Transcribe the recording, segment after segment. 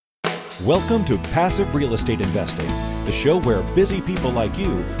Welcome to Passive Real Estate Investing, the show where busy people like you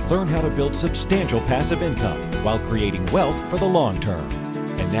learn how to build substantial passive income while creating wealth for the long term.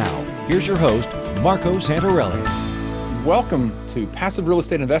 And now, here's your host, Marco Santarelli. Welcome to Passive Real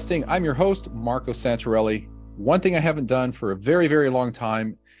Estate Investing. I'm your host, Marco Santarelli. One thing I haven't done for a very, very long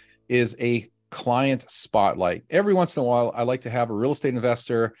time is a client spotlight. Every once in a while, I like to have a real estate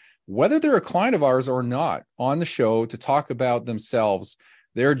investor, whether they're a client of ours or not, on the show to talk about themselves,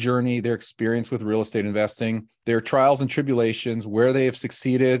 their journey, their experience with real estate investing, their trials and tribulations, where they have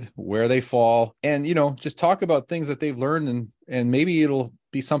succeeded, where they fall, and, just talk about things that they've learned, and maybe it'll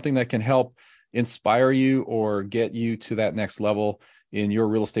be something that can help inspire you or get you to that next level in your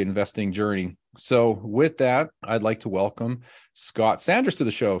real estate investing journey. So with that, I'd like to welcome Scott Sanders to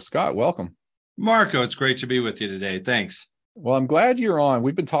the show. Scott, welcome. Marco, it's great to be with you today. Thanks. Well, I'm glad you're on.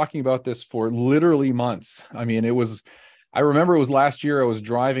 We've been talking about this for literally months. I remember it was last year. I was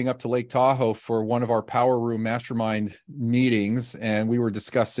driving up to Lake Tahoe for one of our Power Room Mastermind meetings, and we were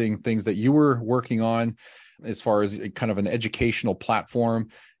discussing things that you were working on as far as kind of an educational platform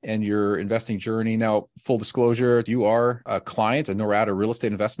and your investing journey. Now, full disclosure, you are a client of Norada Real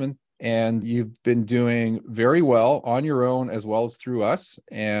Estate Investment, and you've been doing very well on your own as well as through us.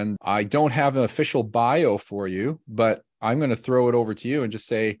 And I don't have an official bio for you, but I'm going to throw it over to you and just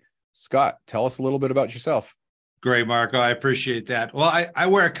say, Scott, tell us a little bit about yourself. Great, Marco. I appreciate that. Well, I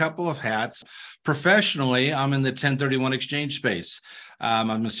wear a couple of hats. Professionally, I'm in the 1031 exchange space.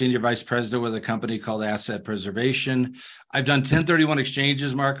 I'm a senior vice president with a company called Asset Preservation. I've done 1031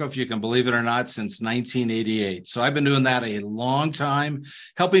 exchanges, Marco, if you can believe it or not, since 1988. So I've been doing that a long time,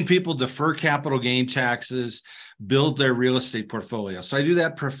 helping people defer capital gain taxes, build their real estate portfolio. So I do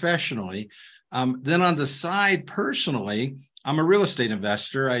that professionally. Then on the side, personally, I'm a real estate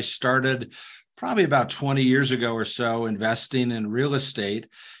investor. I started probably about 20 years ago or so investing in real estate.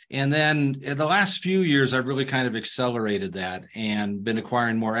 And then in the last few years, I've really kind of accelerated that and been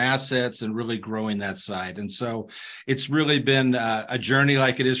acquiring more assets and really growing that side. And so it's really been a journey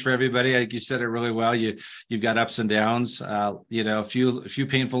like it is for everybody. I think you said it really well. You've got ups and downs, a few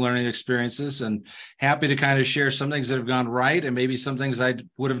painful learning experiences, and happy to kind of share some things that have gone right and maybe some things I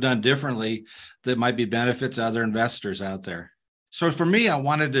would have done differently that might be benefit to other investors out there. So for me, I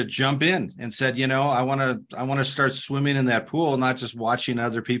wanted to jump in and said, I want to start swimming in that pool, not just watching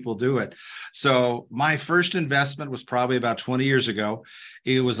other people do it. So my first investment was probably about 20 years ago.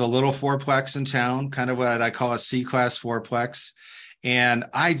 It was a little fourplex in town, kind of what I call a C-class fourplex. And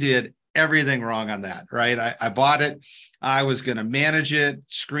I did everything wrong on that, right? I bought it. I was going to manage it,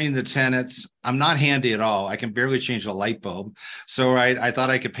 screen the tenants. I'm not handy at all. I can barely change a light bulb. So I thought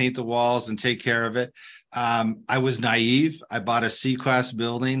I could paint the walls and take care of it. I was naive. I bought a C-class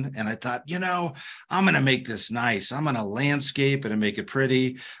building and I thought, I'm going to make this nice. I'm going to landscape it and make it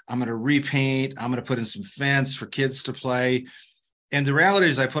pretty. I'm going to repaint. I'm going to put in some fence for kids to play. And the reality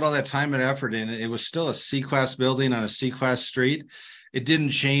is I put all that time and effort in it. It was still a C-class building on a C-class street. It didn't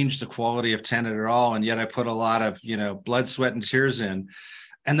change the quality of tenant at all. And yet I put a lot of, blood, sweat, and tears in.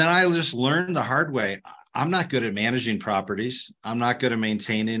 And then I just learned the hard way. I'm not good at managing properties. I'm not good at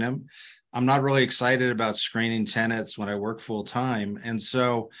maintaining them. I'm not really excited about screening tenants when I work full time. And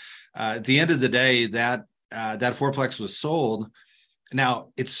so at the end of the day, that fourplex was sold. Now,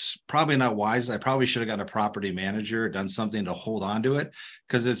 it's probably not wise. I probably should have gotten a property manager, done something to hold on to it,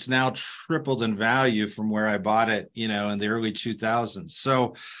 because it's now tripled in value from where I bought it, in the early 2000s.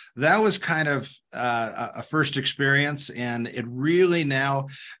 So that was kind of a first experience, and it really now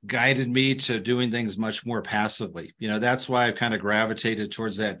guided me to doing things much more passively. That's why I've kind of gravitated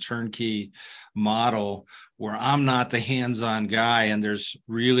towards that turnkey model where I'm not the hands-on guy, and there's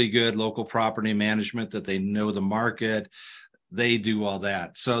really good local property management that they know the market. They do all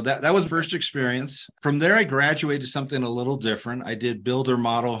that. So that was the first experience. From there, I graduated to something a little different. I did builder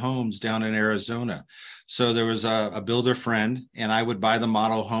model homes down in Arizona. So there was a builder friend, and I would buy the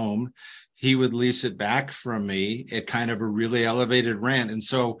model home. He would lease it back from me at kind of a really elevated rent. And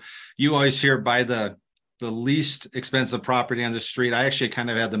so you always hear buy the least expensive property on the street. I actually kind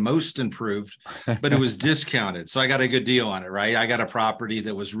of had the most improved, but it was discounted. So I got a good deal on it, right? I got a property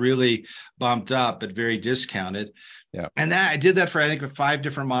that was really bumped up, but very discounted. Yeah. And I did that for, I think, 5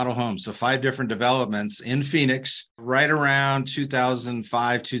 different model homes. So 5 different developments in Phoenix, right around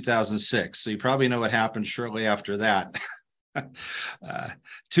 2005, 2006. So you probably know what happened shortly after that.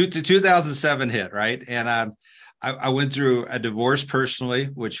 2007 hit, right? And I went through a divorce personally,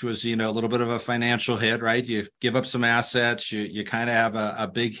 which was, a little bit of a financial hit, right? You give up some assets, you kind of have a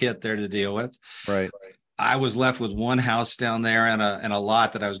big hit there to deal with. Right. I was left with one house down there and a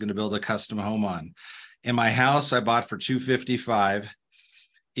lot that I was going to build a custom home on. In my house, I bought for $255.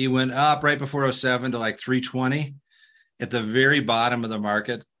 He went up right before '07 to like 320. At the very bottom of the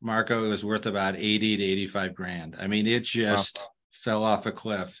market, Marco, it was worth about 80 to 85 grand. I mean, it just fell off a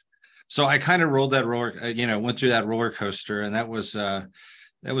cliff. So I kind of rolled that went through that roller coaster, and that was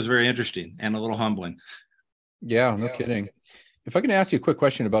very interesting and a little humbling. Yeah, no kidding. If I can ask you a quick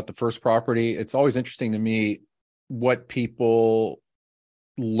question about the first property, it's always interesting to me what people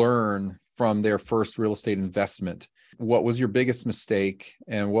learn from their first real estate investment. What was your biggest mistake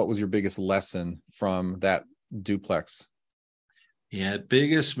and what was your biggest lesson from that duplex? Yeah,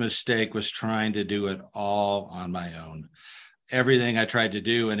 biggest mistake was trying to do it all on my own. Everything I tried to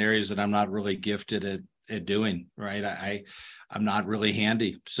do in areas that I'm not really gifted at doing, right? I'm not really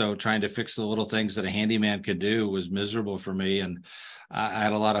handy. So trying to fix the little things that a handyman could do was miserable for me. And I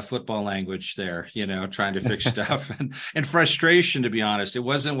had a lot of football language there, trying to fix stuff and frustration, to be honest. It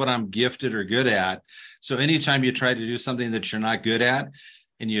wasn't what I'm gifted or good at. So anytime you try to do something that you're not good at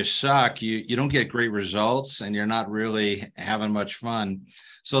and you suck, you don't get great results and you're not really having much fun.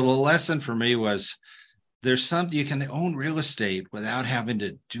 So the lesson for me was, there's something you can own real estate without having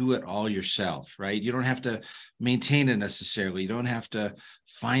to do it all yourself, right? You don't have to maintain it necessarily. You don't have to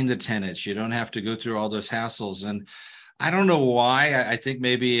find the tenants. You don't have to go through all those hassles. And I don't know why. I think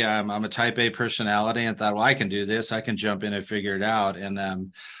maybe I'm a type A personality and thought, well, I can do this. I can jump in and figure it out.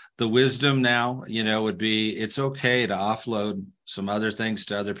 And the wisdom now, would be it's okay to offload some other things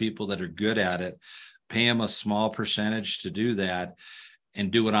to other people that are good at it, pay them a small percentage to do that, and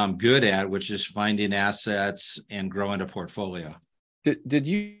do what I'm good at, which is finding assets and growing a portfolio. Did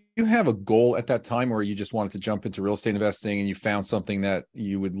you have a goal at that time where you just wanted to jump into real estate investing and you found something that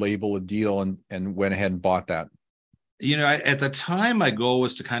you would label a deal and went ahead and bought that? At the time, my goal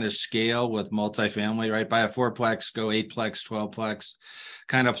was to kind of scale with multifamily, right? Buy a 4-plex, go 8-plex, 12-plex,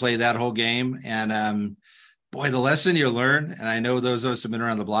 kind of play that whole game. And boy, the lesson you learn, and I know those of us have been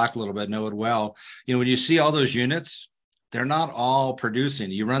around the block a little bit know it well, when you see all those units, they're not all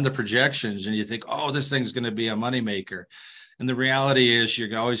producing. You run the projections and you think, oh, this thing's going to be a moneymaker. And the reality is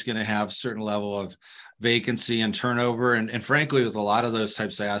you're always going to have a certain level of vacancy and turnover. And frankly, with a lot of those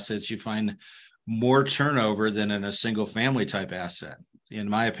types of assets, you find more turnover than in a single family type asset, in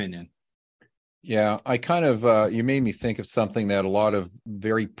my opinion. Yeah, I kind of, you made me think of something that a lot of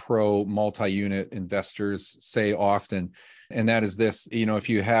very pro multi-unit investors say often. And that is this, if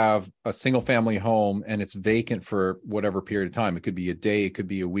you have a single family home and it's vacant for whatever period of time, it could be a day, it could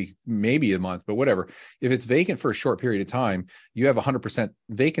be a week, maybe a month, but whatever. If it's vacant for a short period of time, you have 100%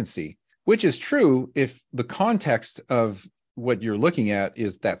 vacancy, which is true if the context of what you're looking at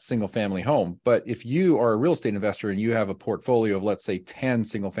is that single family home. But if you are a real estate investor and you have a portfolio of, let's say, 10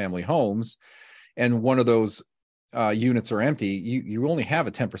 single family homes, and one of those units are empty, you only have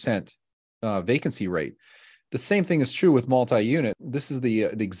a 10% vacancy rate. The same thing is true with multi-unit. This is the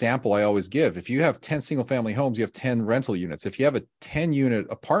example I always give. If you have 10 single-family homes, you have 10 rental units. If you have a 10-unit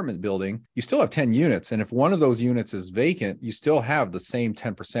apartment building, you still have 10 units. And if one of those units is vacant, you still have the same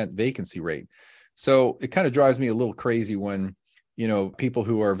 10% vacancy rate. So it kind of drives me a little crazy when, people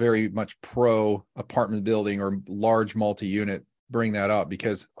who are very much pro apartment building or large multi-unit bring that up,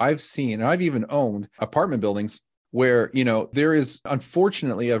 because I've seen, and I've even owned apartment buildings where, there is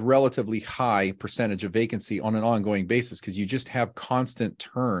unfortunately a relatively high percentage of vacancy on an ongoing basis because you just have constant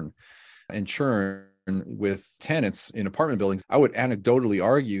turn and churn with tenants in apartment buildings. I would anecdotally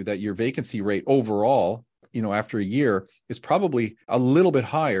argue that your vacancy rate overall, after a year is probably a little bit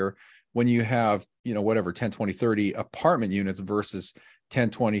higher when you have, 10, 20, 30 apartment units versus 10,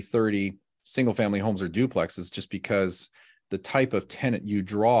 20, 30 single family homes or duplexes, just because the type of tenant you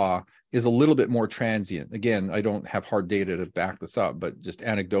draw is a little bit more transient. Again, I don't have hard data to back this up, but just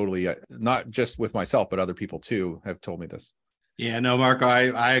anecdotally, not just with myself, but other people too have told me this. Yeah, no, Marco,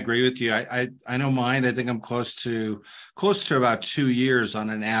 I agree with you. I know mine. I think I'm close to about 2 years on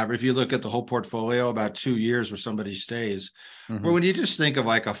an average. If you look at the whole portfolio, about 2 years where somebody stays. Mm-hmm. Or when you just think of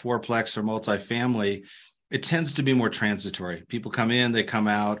like a 4-plex or multifamily, it tends to be more transitory. People come in, they come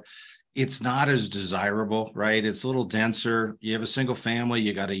out. It's not as desirable, right? It's a little denser. You have a single family,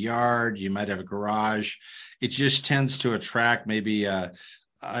 you got a yard, you might have a garage. It just tends to attract maybe a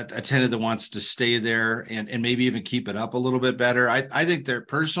tenant that wants to stay there and maybe even keep it up a little bit better. I think that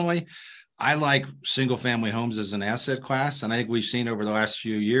personally, I like single family homes as an asset class. And I think we've seen over the last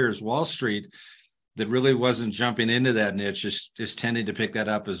few years, Wall Street that really wasn't jumping into that niche is tending to pick that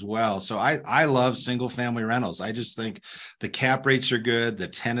up as well. So I love single family rentals. I just think the cap rates are good. The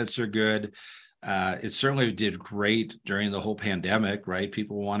tenants are good. It certainly did great during the whole pandemic, right?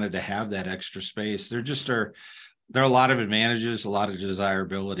 People wanted to have that extra space. There are a lot of advantages, a lot of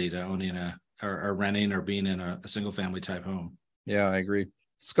desirability to owning or renting or being in a single family type home. Yeah, I agree.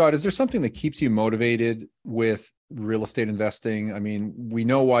 Scott, is there something that keeps you motivated with real estate investing? I mean, we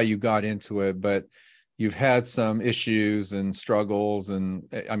know why you got into it, but you've had some issues and struggles. And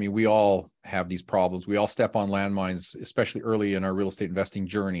I mean, we all have these problems. We all step on landmines, especially early in our real estate investing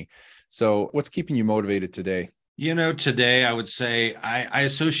journey. So what's keeping you motivated today? Today I would say I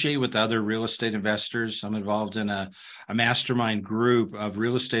associate with other real estate investors. I'm involved in a mastermind group of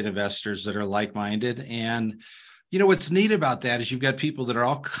real estate investors that are like-minded. And, what's neat about that is you've got people that are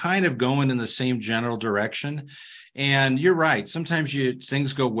all kind of going in the same general direction. And you're right. Sometimes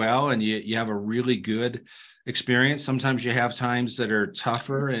things go well and you have a really good experience. Sometimes you have times that are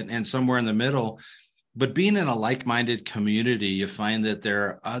tougher and somewhere in the middle. But being in a like-minded community, you find that there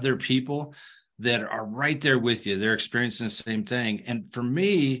are other people that are right there with you. They're experiencing the same thing. And for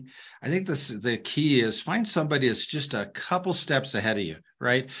me, I think the key is find somebody that's just a couple steps ahead of you,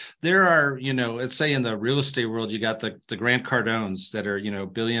 right? There are, let's say in the real estate world, you got the Grant Cardones that are,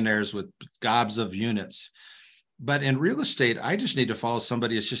 billionaires with gobs of units. But in real estate, I just need to follow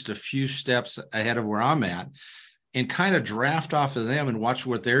somebody that's just a few steps ahead of where I'm at and kind of draft off of them and watch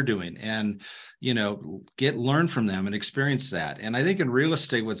what they're doing and, learn from them and experience that. And I think in real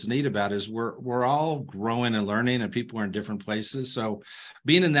estate, what's neat about it is we're all growing and learning and people are in different places. So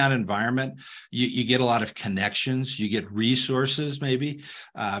being in that environment, you get a lot of connections, you get resources, maybe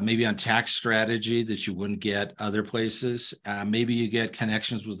on tax strategy that you wouldn't get other places. Maybe you get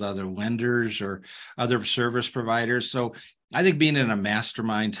connections with other lenders or other service providers. So I think being in a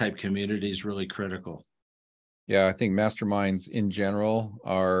mastermind type community is really critical. Yeah, I think masterminds in general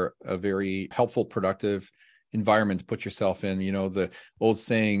are a very helpful, productive environment to put yourself in. The old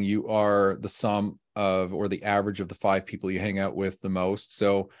saying, you are the sum of or the average of the 5 people you hang out with the most.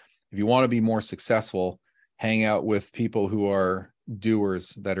 So if you want to be more successful, hang out with people who are doers,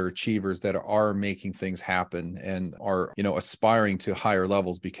 that are achievers, that are making things happen and are, aspiring to higher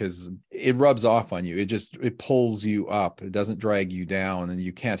levels, because it rubs off on you. It pulls you up. It doesn't drag you down, and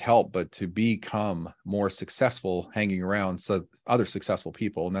you can't help but to become more successful hanging around other successful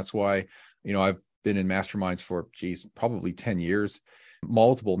people. And that's why, I've been in masterminds for, probably 10 years,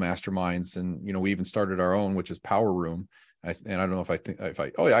 multiple masterminds. And, we even started our own, which is Power Room. And I don't know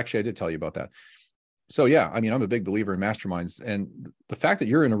actually I did tell you about that. So yeah, I mean, I'm a big believer in masterminds, and the fact that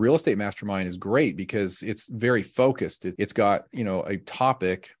you're in a real estate mastermind is great because it's very focused. It's got, a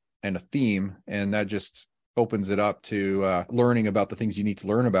topic and a theme, and that just opens it up to learning about the things you need to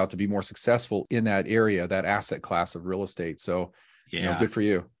learn about to be more successful in that area, that asset class of real estate. So, yeah, good for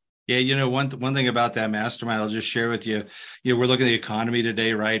you. Yeah, one thing about that mastermind, I'll just share with you, we're looking at the economy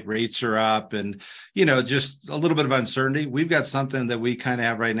today, right? Rates are up and, just a little bit of uncertainty. We've got something that we kind of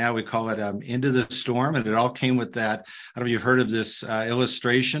have right now. We call it Into the Storm. And it all came with that. I don't know if you've heard of this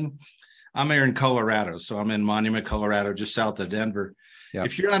illustration. I'm here in Colorado. So I'm in Monument, Colorado, just south of Denver. Yep.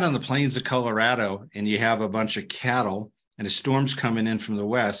 If you're out on the plains of Colorado and you have a bunch of cattle and a storm's coming in from the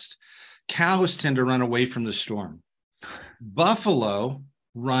west, cows tend to run away from the storm. Buffalo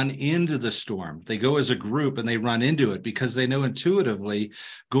run into the storm. They go as a group and they run into it because they know intuitively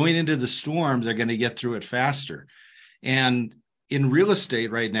going into the storm, they're going to get through it faster. And in real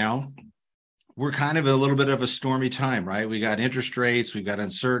estate right now, we're kind of a little bit of a stormy time, right? We got interest rates, we've got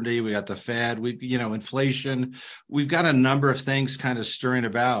uncertainty, we got the Fed, inflation. We've got a number of things kind of stirring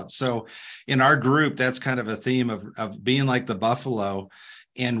about. So in our group, that's kind of a theme of being like the buffalo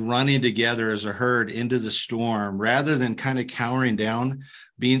and running together as a herd into the storm rather than kind of cowering down,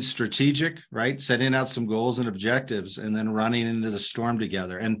 being strategic, right? Setting out some goals and objectives and then running into the storm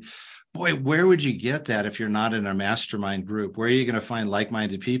together. And boy, where would you get that if you're not in a mastermind group? Where are you going to find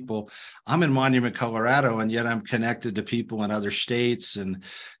like-minded people? I'm in Monument, Colorado, and yet I'm connected to people in other states and,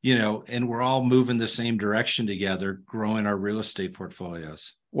 and we're all moving the same direction together, growing our real estate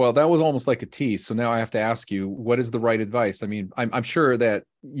portfolios. Well, that was almost like a tease. So now I have to ask you, what is the right advice? I mean, I'm sure that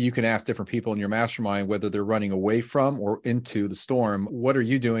you can ask different people in your mastermind whether they're running away from or into the storm. What are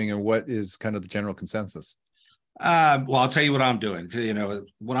you doing, and what is kind of the general consensus? Well, I'll tell you what I'm doing.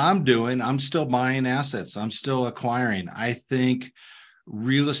 What I'm doing, I'm still buying assets. I'm still acquiring. I think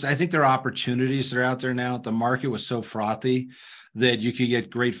real estate, I think there are opportunities that are out there now. The market was so frothy that you could get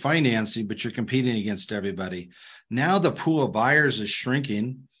great financing, but you're competing against everybody. Now the pool of buyers is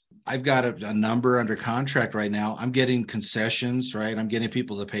shrinking. I've got a number under contract right now. I'm getting concessions, right? I'm getting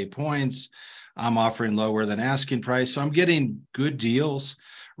people to pay points. I'm offering lower than asking price. So I'm getting good deals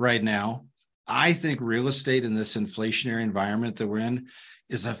right now. I think real estate in this inflationary environment that we're in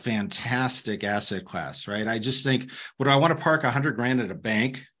is a fantastic asset class, right? I just think, would I want to park $100,000 at a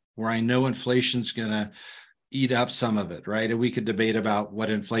bank where I know inflation's going to eat up some of it, right? And we could debate about what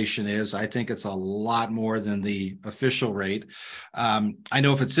inflation is. I think it's a lot more than the official rate. I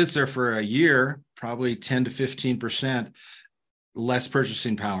know if it sits there for a year, probably 10 to 15% less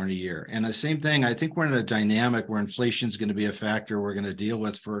purchasing power in a year. And the same thing, I think we're in a dynamic where inflation is going to be a factor we're going to deal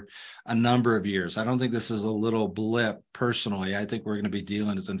with for a number of years. I don't think this is a little blip personally. I think we're going to be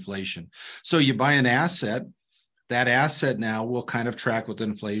dealing with inflation. So you buy an asset, that asset now will kind of track with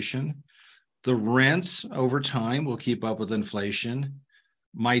inflation. The rents over time will keep up with inflation.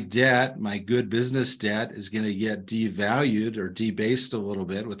 My debt, my good business debt, is going to get devalued or debased a little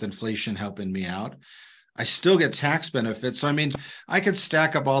bit with inflation helping me out. I still get tax benefits. So, I mean, I could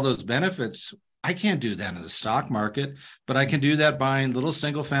stack up all those benefits. I can't do that in the stock market, but I can do that buying little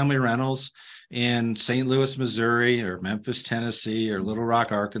single family rentals in St. Louis, Missouri, or Memphis, Tennessee, or Little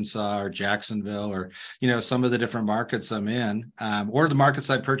Rock, Arkansas, or Jacksonville, or, some of the different markets I'm in, or the markets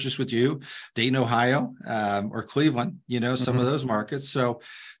I purchased with you, Dayton, Ohio, or Cleveland, some of those markets. So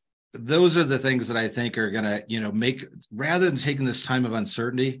those are the things that I think are going to, make, rather than taking this time of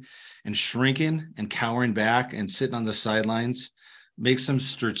uncertainty and shrinking and cowering back and sitting on the sidelines, make some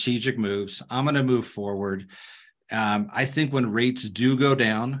strategic moves. I'm going to move forward. I think when rates do go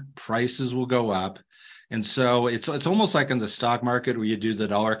down, prices will go up. And so it's almost like in the stock market where you do the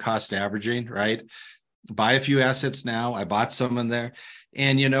dollar cost averaging, right? Buy a few assets now. I bought some in there.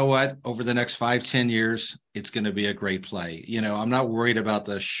 And you know what? Over the next 5-10 years, it's going to be a great play. I'm not worried about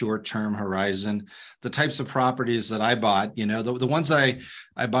the short-term horizon. The types of properties that I bought, the ones I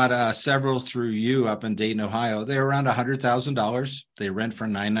bought several through you up in Dayton, Ohio, they're around $100,000. They rent for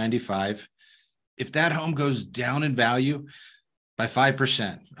 $995. If that home goes down in value by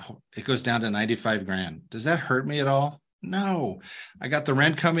 5%, it goes down to $95,000. Does that hurt me at all? No. I got the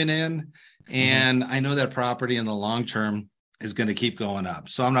rent coming in, and I know that property in the long term is going to keep going up.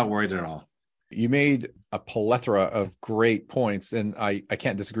 So I'm not worried at all. You made a plethora of great points, and I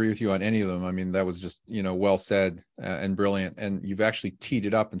can't disagree with you on any of them. I mean, that was just, well said and brilliant. And you've actually teed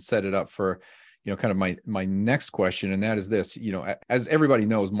it up and set it up for, kind of my next question. And that is this, as everybody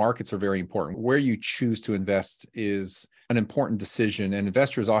knows, markets are very important. Where you choose to invest is an important decision, and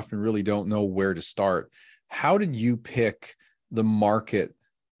investors often really don't know where to start. How did you pick the market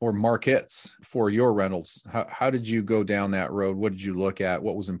or markets for your rentals? How did you go down that road? What did you look at?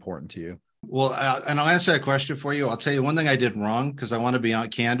 What was important to you? Well, and I'll answer that question for you. I'll tell you one thing I did wrong, because I want to be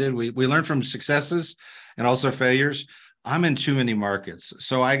candid. We learn from successes and also failures. I'm in too many markets.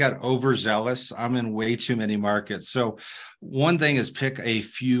 So I got overzealous. I'm in way too many markets. So one thing is pick a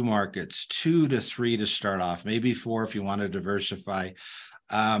few markets, 2 to 3 to start off, maybe 4 if you want to diversify.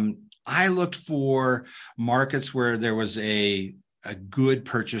 I looked for markets where there was a good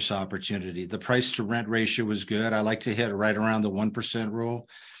purchase opportunity. The price to rent ratio was good. I like to hit right around the 1% rule.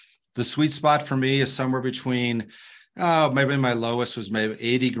 The sweet spot for me is somewhere between, maybe my lowest was maybe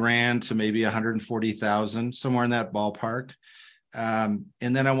 $80,000 to maybe $140,000, somewhere in that ballpark. And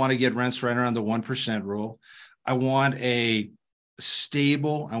then I want to get rents right around the 1% rule. I want a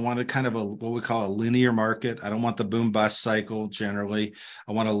stable, I want a kind of what we call a linear market. I don't want the boom bust cycle generally.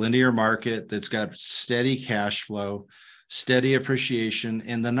 I want a linear market that's got steady cash flow, steady appreciation.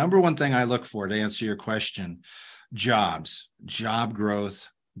 And the number one thing I look for, to answer your question, jobs, job growth,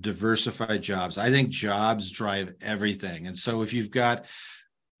 diversified jobs. I think jobs drive everything. And so if you've got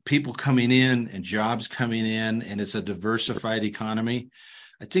people coming in and jobs coming in, and it's a diversified economy,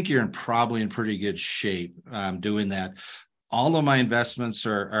 I think you're probably in pretty good shape doing that. All of my investments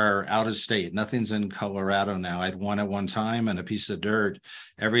are out of state. Nothing's in Colorado now. I had one at one time and a piece of dirt.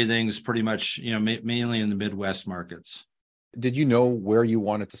 Everything's pretty much, mainly in the Midwest markets. Did you know where you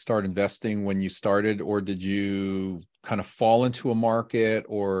wanted to start investing when you started, or did you kind of fall into a market,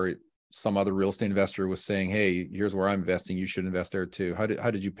 or some other real estate investor was saying, hey, here's where I'm investing, you should invest there too? How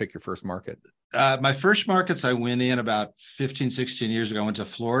did you pick your first market? My first markets I went in about 15, 16 years ago. I went to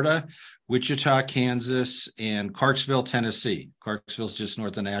Florida, Wichita, Kansas, and Clarksville, Tennessee. Clarksville's just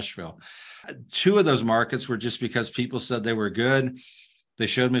north of Nashville. 2 of those markets were just because people said they were good. They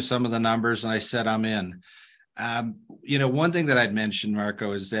showed me some of the numbers and I said, I'm in. One thing that I'd mentioned,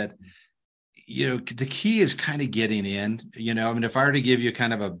 Marco, is that, the key is kind of getting in. If I were to give you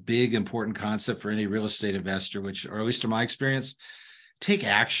kind of a big, important concept for any real estate investor, or at least in my experience, take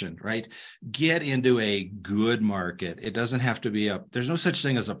action, right? Get into a good market. It doesn't have to be there's no such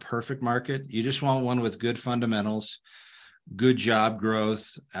thing as a perfect market. You just want one with good fundamentals, good job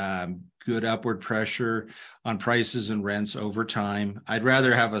growth, good upward pressure on prices and rents over time. I'd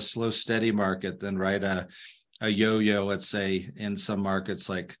rather have a slow, steady market than a yo-yo, let's say, in some markets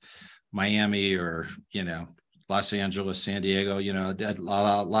like Miami or, Los Angeles, San Diego, a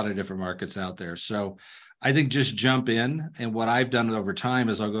lot of different markets out there. So I think just jump in. And what I've done over time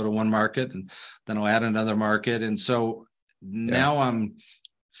is I'll go to one market and then I'll add another market. And so now I'm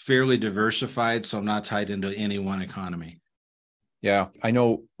fairly diversified, so I'm not tied into any one economy. Yeah, I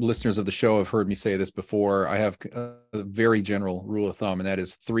know listeners of the show have heard me say this before. I have a very general rule of thumb, and that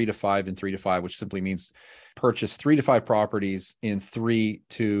is 3 to 5 and 3 to 5, which simply means purchase 3 to 5 properties in 3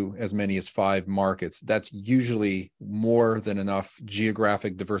 to as many as 5 markets. That's usually more than enough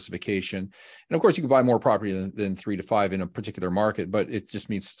geographic diversification. And of course, you can buy more property than 3 to 5 in a particular market, but it just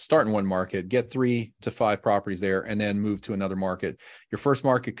means start in one market, get 3 to 5 properties there, and then move to another market. Your first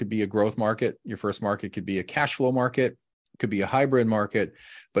market could be a growth market. Your first market could be a cash flow market. Could be a hybrid market,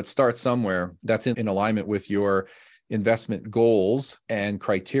 but start somewhere that's in alignment with your investment goals and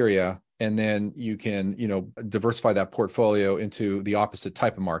criteria. And then you can, diversify that portfolio into the opposite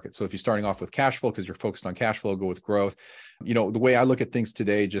type of market. So if you're starting off with cash flow, because you're focused on cash flow, go with growth. The way I look at things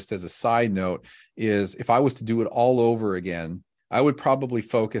today, just as a side note, is if I was to do it all over again, I would probably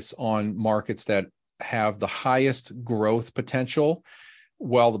focus on markets that have the highest growth potential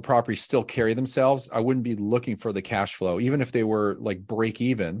while the properties still carry themselves. I wouldn't be looking for the cash flow. Even if they were like break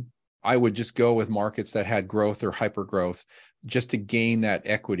even, I would just go with markets that had growth or hyper growth just to gain that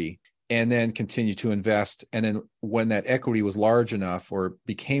equity and then continue to invest. And then when that equity was large enough or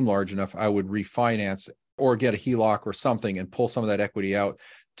became large enough, I would refinance or get a HELOC or something and pull some of that equity out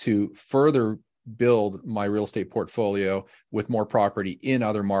to further build my real estate portfolio with more property in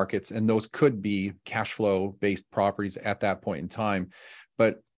other markets. And those could be cash flow based properties at that point in time.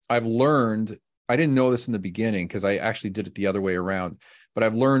 But I've learned, I didn't know this in the beginning because I actually did it the other way around, but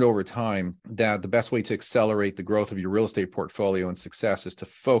I've learned over time that the best way to accelerate the growth of your real estate portfolio and success is to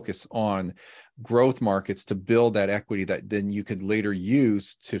focus on growth markets to build that equity that then you could later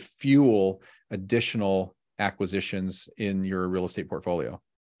use to fuel additional acquisitions in your real estate portfolio.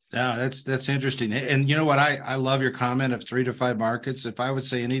 Yeah, that's interesting. And you know what? I love your comment of 3 to 5 markets. If I would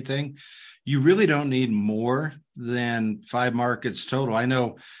say anything, you really don't need more than 5 markets total. I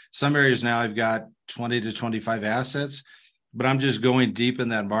know some areas now I've got 20 to 25 assets, but I'm just going deep in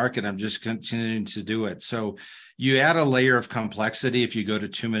that market. I'm just continuing to do it. So you add a layer of complexity if you go to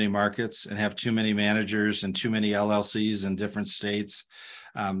too many markets and have too many managers and too many LLCs in different states.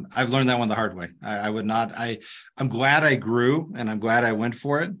 I've learned that one the hard way. I'm glad I grew and I'm glad I went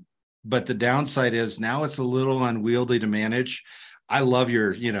for it. But the downside is now it's a little unwieldy to manage. I love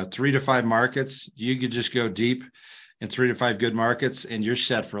your, 3 to 5 markets. You could just go deep in 3 to 5 good markets and you're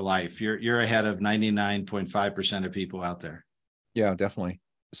set for life. You're ahead of 99.5% of people out there. Yeah, definitely.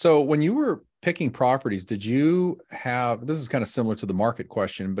 So when you were picking properties, did you have, this is kind of similar to the market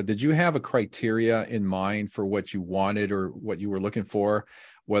question, but did you have a criteria in mind for what you wanted or what you were looking for,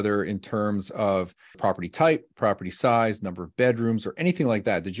 whether in terms of property type, property size, number of bedrooms, or anything like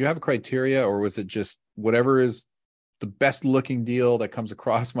that? Did you have a criteria, or was it just whatever is the best looking deal that comes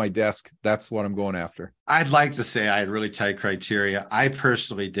across my desk, that's what I'm going after? I'd like to say I had really tight criteria. I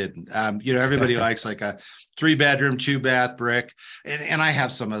personally didn't. Everybody likes like a 3-bedroom, 2-bath brick. And I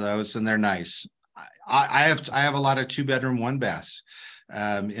have some of those and they're nice. I have a lot of 2-bedroom, 1-baths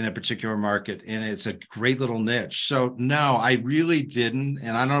in a particular market, and it's a great little niche. So no, I really didn't.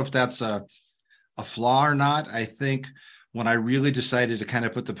 And I don't know if that's a flaw or not. I think when I really decided to kind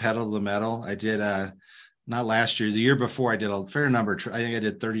of put the pedal to the metal, I did not last year, the year before, I did a fair number. I think I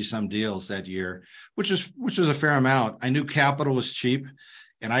did 30 some deals that year, which was a fair amount. I knew capital was cheap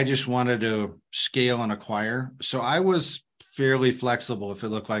and I just wanted to scale and acquire. So I was fairly flexible if it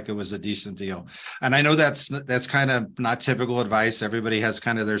looked like it was a decent deal. And I know that's kind of not typical advice. Everybody has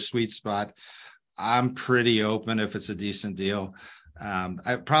kind of their sweet spot. I'm pretty open if it's a decent deal.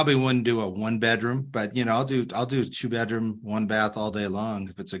 I probably wouldn't do a 1-bedroom, but I'll do 2-bedroom, 1-bath all day long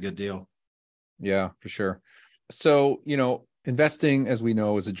if it's a good deal. Yeah, for sure. So, investing, as we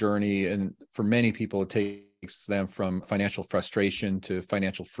know, is a journey. And for many people, it takes them from financial frustration to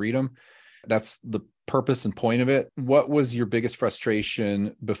financial freedom. That's the purpose and point of it. What was your biggest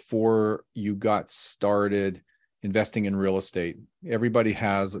frustration before you got started investing in real estate? Everybody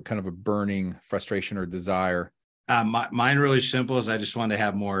has kind of a burning frustration or desire. Mine really simple is I just want to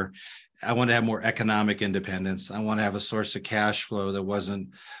have more. I want to have more economic independence. I want to have a source of cash flow that wasn't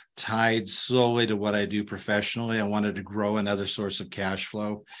tied solely to what I do professionally. I wanted to grow another source of cash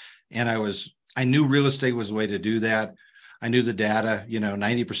flow. And I knew real estate was a way to do that. I knew the data,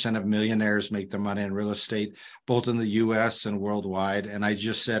 90% of millionaires make their money in real estate, both in the US and worldwide. And I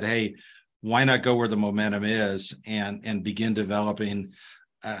just said, hey, why not go where the momentum is and begin developing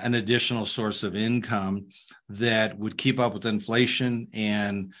an additional source of income that would keep up with inflation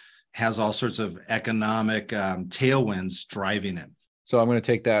and has all sorts of economic tailwinds driving it. So I'm going to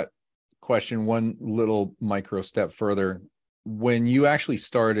take that question, one little micro step further. When you actually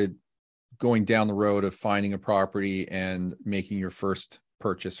started going down the road of finding a property and making your first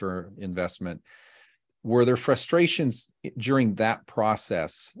purchase or investment, were there frustrations during that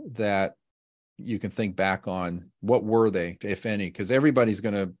process that you can think back on? What were they, if any? Because everybody's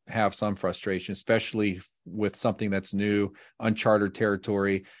going to have some frustration, especially with something that's new, uncharted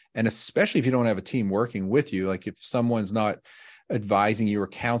territory. And especially if you don't have a team working with you, like if someone's not advising you or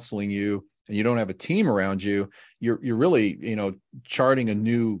counseling you and you don't have a team around you, you're really, charting a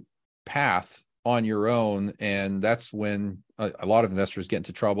new path on your own. And that's when a lot of investors get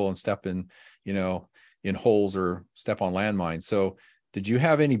into trouble and step in holes or step on landmines. So did you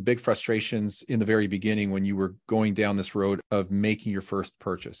have any big frustrations in the very beginning when you were going down this road of making your first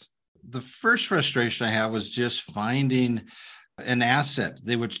purchase? The first frustration I had was just finding an asset.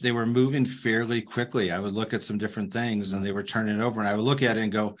 They were moving fairly quickly. I would look at some different things and they were turning it over, and I would look at it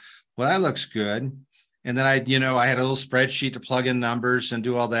and go, well, that looks good. And then I had a little spreadsheet to plug in numbers and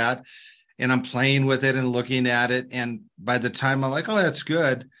do all that. And I'm playing with it and looking at it. And by the time I'm like, oh, that's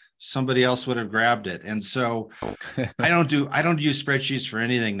good, somebody else would have grabbed it. And so I don't use spreadsheets for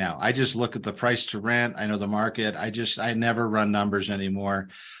anything now. I just look at the price to rent. I know the market. I never run numbers anymore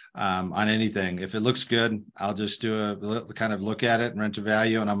on anything. If it looks good, I'll just do a kind of look at it and rent to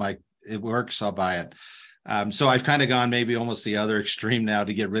value. And I'm like, it works, I'll buy it. So I've kind of gone maybe almost the other extreme now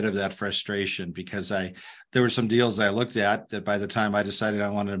to get rid of that frustration, because there were some deals I looked at that by the time I decided I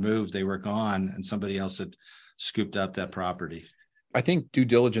wanted to move, they were gone and somebody else had scooped up that property. I think due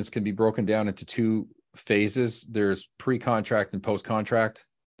diligence can be broken down into two phases. There's pre-contract and post-contract.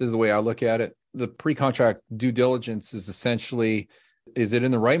 This is the way I look at it. The pre-contract due diligence is essentially, is it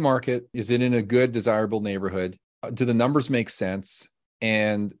in the right market? Is it in a good, desirable neighborhood? Do the numbers make sense?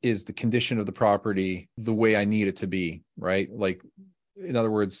 And is the condition of the property the way I need it to be, right? Like, in other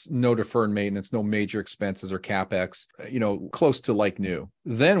words, no deferred maintenance, no major expenses or CapEx, close to like new.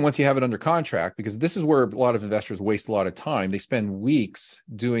 Then once you have it under contract, because this is where a lot of investors waste a lot of time, they spend weeks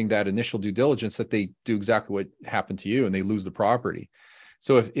doing that initial due diligence that they do exactly what happened to you and they lose the property.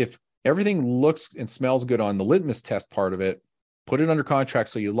 So if everything looks and smells good on the litmus test part of it, put it under contract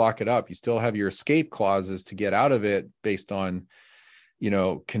so you lock it up. You still have your escape clauses to get out of it based on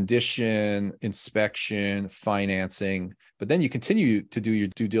condition, inspection, financing, but then you continue to do your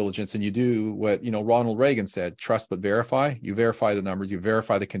due diligence and you do what, Ronald Reagan said, trust but verify. You verify the numbers, you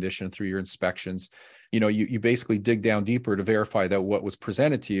verify the condition through your inspections. You basically dig down deeper to verify that what was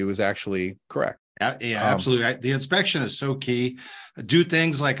presented to you is actually correct. Yeah, absolutely. The inspection is so key. Do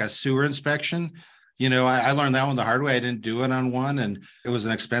things like a sewer inspection. I learned that one the hard way. I didn't do it on one, and it was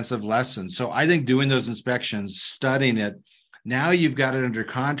an expensive lesson. So I think doing those inspections, studying it, now you've got it under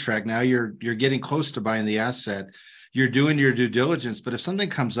contract. Now you're getting close to buying the asset. You're doing your due diligence. But if something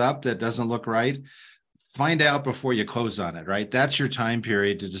comes up that doesn't look right, find out before you close on it, right? That's your time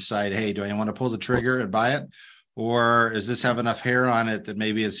period to decide, hey, do I want to pull the trigger and buy it? Or does this have enough hair on it that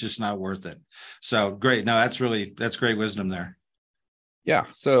maybe it's just not worth it? So great. No, that's great wisdom there. Yeah.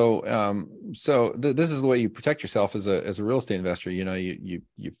 So this is the way you protect yourself as a real estate investor. You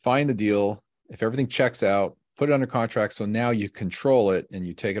find the deal. If everything checks out, put it under contract. So now you control it and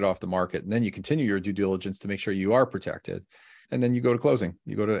you take it off the market, and then you continue your due diligence to make sure you are protected. And then you go to closing,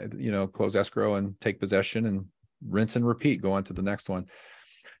 you go to, close escrow and take possession and rinse and repeat, go on to the next one.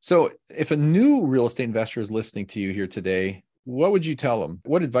 So if a new real estate investor is listening to you here today, what would you tell them?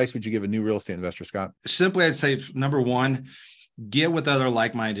 What advice would you give a new real estate investor, Scott? Simply, I'd say, number one, get with other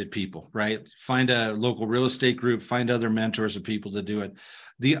like-minded people, right? Find a local real estate group, find other mentors or people to do it.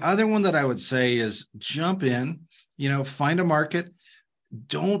 The other one that I would say is jump in, find a market.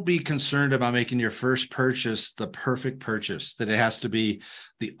 Don't be concerned about making your first purchase the perfect purchase, that it has to be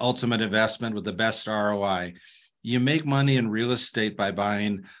the ultimate investment with the best ROI. You make money in real estate by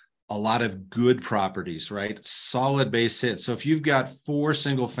buying a lot of good properties, right? Solid base hits. So if you've got 4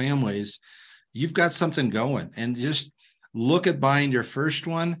 single families, you've got something going, and just look at buying your first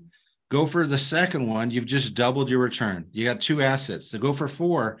one. Go for the second one. You've just doubled your return. You got 2 assets. So go for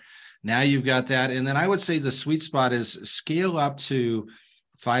 4. Now you've got that. And then I would say the sweet spot is scale up to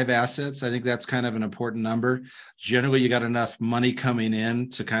 5 assets. I think that's kind of an important number. Generally, you got enough money coming in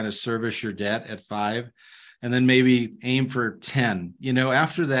to kind of service your debt at 5. And then maybe aim for 10.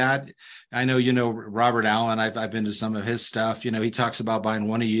 After that, I know, Robert Allen, I've been to some of his stuff. He talks about buying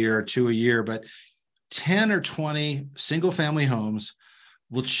 1 a year or 2 a year, but 10 or 20 single family homes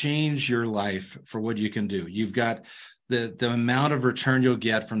will change your life for what you can do. You've got the amount of return you'll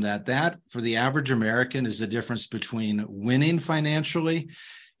get from that. That, for the average American, is the difference between winning financially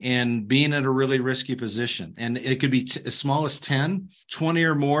and being in a really risky position. And it could be as small as 10, 20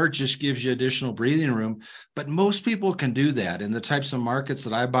 or more just gives you additional breathing room. But most people can do that. In the types of markets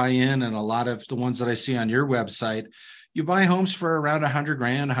that I buy in, and a lot of the ones that I see on your website, you buy homes for around 100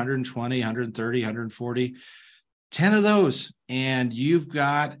 grand, 120, 130, 140, 10 of those, and you've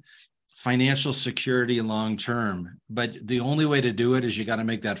got financial security long-term. But the only way to do it is you got to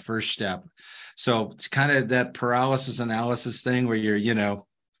make that first step. So it's kind of that paralysis analysis thing where you're,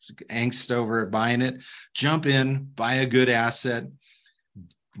 angst over buying it. Jump in, buy a good asset,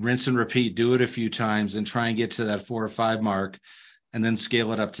 rinse and repeat, do it a few times, and try and get to that 4 or 5 mark, and then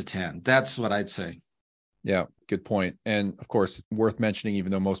scale it up to 10. That's what I'd say. Yeah, good point. And of course, it's worth mentioning,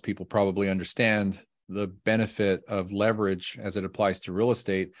 even though most people probably understand the benefit of leverage as it applies to real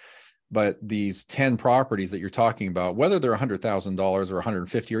estate, but these 10 properties that you're talking about, whether they're $100,000 or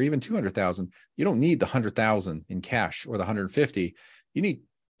 150 or even 200,000, you don't need the 100,000 in cash or the 150. You need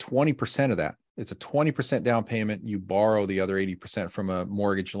 20% of that. It's a 20% down payment. You borrow the other 80% from a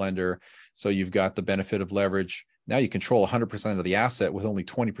mortgage lender. So you've got the benefit of leverage. Now you control 100% of the asset with only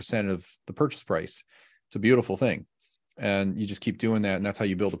 20% of the purchase price. It's a beautiful thing. And you just keep doing that. And that's how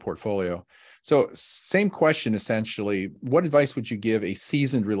you build a portfolio. So same question, essentially, what advice would you give a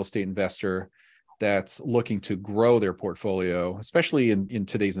seasoned real estate investor that's looking to grow their portfolio, especially in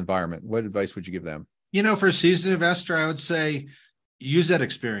today's environment? What advice would you give them? For a seasoned investor, I would say, use that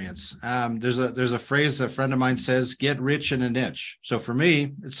experience. There's a phrase a friend of mine says, get rich in a niche. So for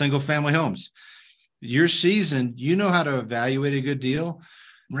me, it's single family homes. You're seasoned, you know how to evaluate a good deal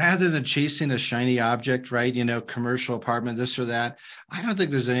rather than chasing a shiny object, right? Commercial apartment, this or that. I don't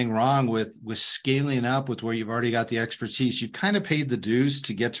think there's anything wrong with scaling up with where you've already got the expertise. You've kind of paid the dues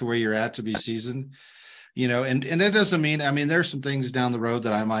to get to where you're at to be seasoned. And it doesn't mean, there's some things down the road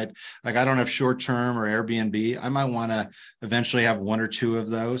that I might, like, I don't have short-term or Airbnb. I might want to eventually have 1 or 2 of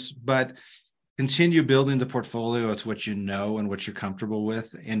those, but continue building the portfolio with what you know and what you're comfortable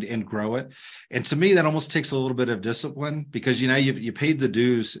with, and grow it. And to me, that almost takes a little bit of discipline, because, you paid the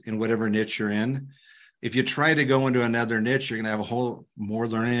dues in whatever niche you're in. If you try to go into another niche, you're going to have a whole more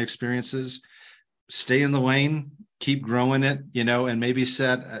learning experiences. Stay in the lane, keep growing it, and maybe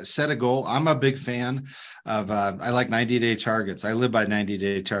set a goal. I'm a big fan of, I like 90-day targets. I live by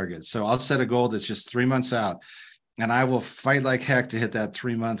 90-day targets. So I'll set a goal that's just 3 months out, and I will fight like heck to hit that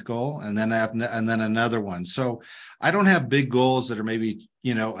 3-month goal, and then another one. So I don't have big goals that are maybe,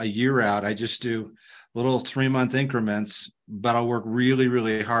 a year out. I just do little 3-month increments, but I'll work really,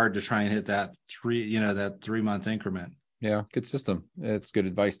 really hard to try and hit that 3-month increment. Yeah, good system. It's good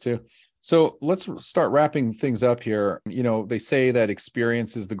advice too. So let's start wrapping things up here. They say that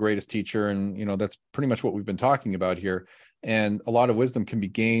experience is the greatest teacher, and, that's pretty much what we've been talking about here. And a lot of wisdom can be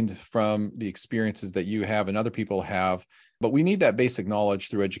gained from the experiences that you have and other people have, but we need that basic knowledge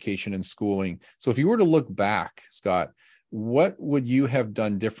through education and schooling. So if you were to look back, Scott, what would you have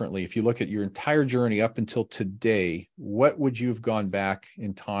done differently? If you look at your entire journey up until today, what would you have gone back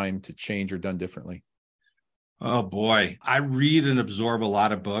in time to change or done differently? Oh boy, I read and absorb a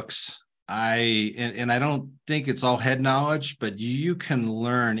lot of books. I don't think it's all head knowledge, but you can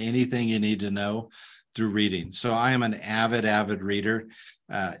learn anything you need to know through reading. So I am an avid reader.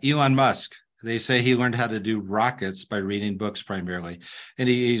 Elon Musk, they say he learned how to do rockets by reading books primarily. And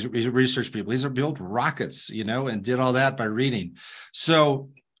he's researched people. He's built rockets, and did all that by reading.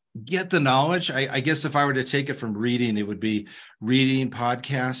 So get the knowledge. I guess if I were to take it from reading, it would be reading,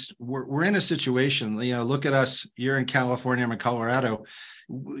 podcasts. We're in a situation, look at us. You're in California, I'm in Colorado.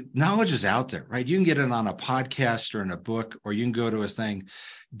 Knowledge is out there, right? You can get it on a podcast or in a book, or you can go to a thing.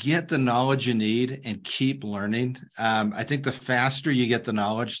 Get the knowledge you need and keep learning. I think the faster you get the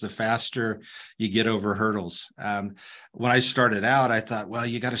knowledge, the faster you get over hurdles. When I started out, I thought, well,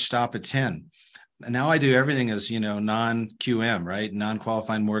 you got to stop at 10. And now I do everything as, non-QM, right?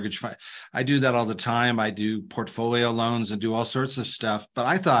 Non-qualifying mortgage. I do that all the time. I do portfolio loans and do all sorts of stuff. But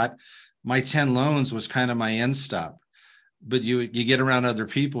I thought my 10 loans was kind of my end stop. But you get around other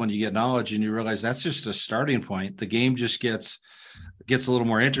people and you get knowledge, and you realize that's just a starting point. The game just gets a little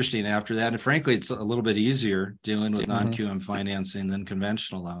more interesting after that. And frankly, it's a little bit easier dealing with non-QM financing than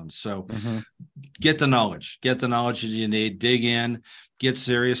conventional loans. So get the knowledge that you need, dig in, get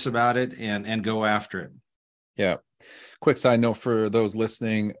serious about it, and go after it. Yeah. Quick side note for those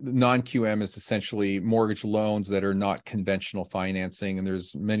listening, non-QM is essentially mortgage loans that are not conventional financing. And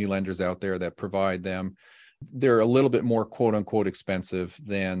there's many lenders out there that provide them. They're a little bit more quote unquote expensive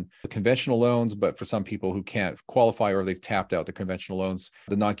than the conventional loans, but for some people who can't qualify or they've tapped out the conventional loans,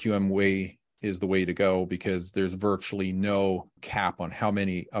 the non-QM way is the way to go, because there's virtually no cap on how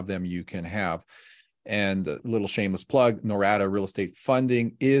many of them you can have. And a little shameless plug, Norada Real Estate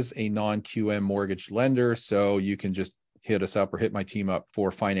Funding is a non-QM mortgage lender. So you can just hit us up or hit my team up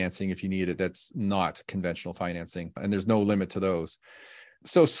for financing if you need it. That's not conventional financing, and there's no limit to those.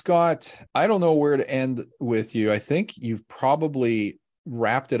 So Scott, I don't know where to end with you. I think you've probably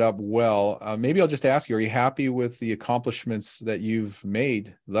wrapped it up well. Maybe I'll just ask you, are you happy with the accomplishments that you've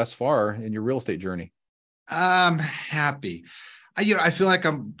made thus far in your real estate journey? I'm happy. I feel like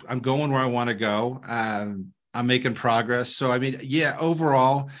I'm going where I want to go. I'm making progress. So, I mean, yeah,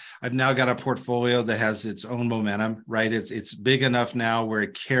 overall, I've now got a portfolio that has its own momentum, right? It's big enough now where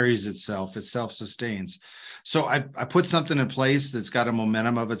it carries itself, it self-sustains. So I put something in place that's got a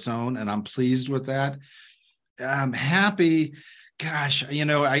momentum of its own, and I'm pleased with that. I'm happy. Gosh,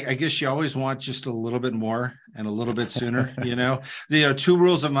 I guess you always want just a little bit more and a little bit sooner, The two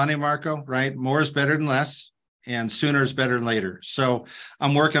rules of money, Marco, right? More is better than less, and sooner is better than later. So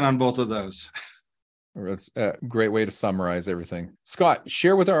I'm working on both of those. That's a great way to summarize everything. Scott,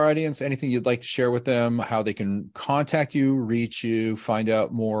 share with our audience anything you'd like to share with them, how they can contact you, reach you, find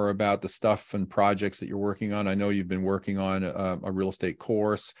out more about the stuff and projects that you're working on. I know you've been working on a real estate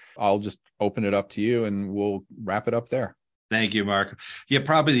course. I'll just open it up to you and we'll wrap it up there. Thank you, Mark. Yeah,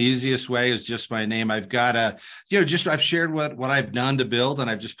 probably the easiest way is just my name. I've got I've shared what I've done to build, and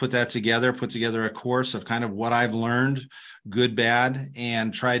I've just put together a course of kind of what I've learned, good, bad,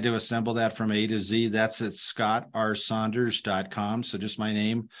 and tried to assemble that from A to Z. That's at scottrsaunders.com. So just my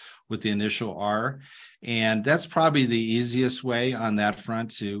name with the initial R. And that's probably the easiest way on that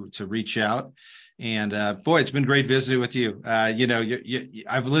front to reach out. And boy, it's been great visiting with you.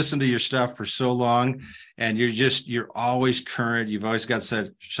 I've listened to your stuff for so long, and you're always current. You've always got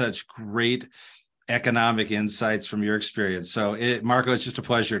such great economic insights from your experience. So, Marco, it's just a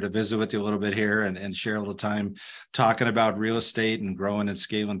pleasure to visit with you a little bit here and share a little time talking about real estate and growing and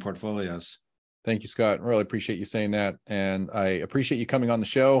scaling portfolios. Thank you, Scott. I really appreciate you saying that. And I appreciate you coming on the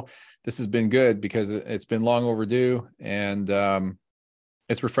show. This has been good because it's been long overdue. And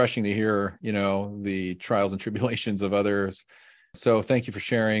it's refreshing to hear, the trials and tribulations of others. So thank you for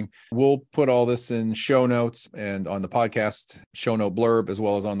sharing. We'll put all this in show notes and on the podcast show note blurb, as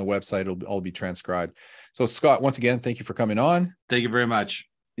well as on the website. It'll all be transcribed. So Scott, once again, thank you for coming on. Thank you very much.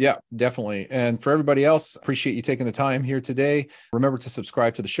 Yeah, definitely. And for everybody else, appreciate you taking the time here today. Remember to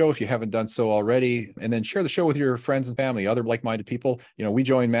subscribe to the show if you haven't done so already, and then share the show with your friends and family, other like-minded people. We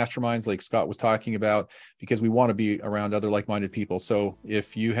join masterminds like Scott was talking about because we want to be around other like-minded people. So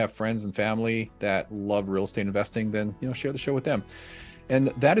if you have friends and family that love real estate investing, then, share the show with them. And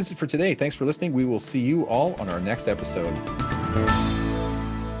that is it for today. Thanks for listening. We will see you all on our next episode.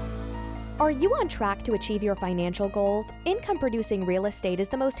 Are you on track to achieve your financial goals? Income-producing real estate is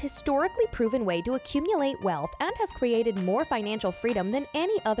the most historically proven way to accumulate wealth and has created more financial freedom than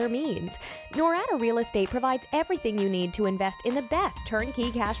any other means. Norada Real Estate provides everything you need to invest in the best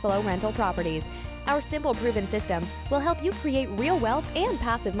turnkey cash flow rental properties. Our simple, proven system will help you create real wealth and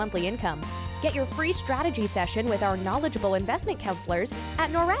passive monthly income. Get your free strategy session with our knowledgeable investment counselors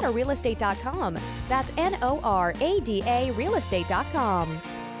at noradarealestate.com. That's NORADA realestate.com.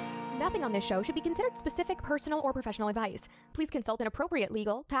 Nothing on this show should be considered specific personal or professional advice. Please consult an appropriate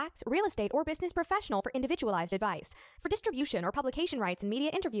legal, tax, real estate, or business professional for individualized advice. For distribution or publication rights and media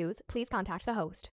interviews, please contact the host.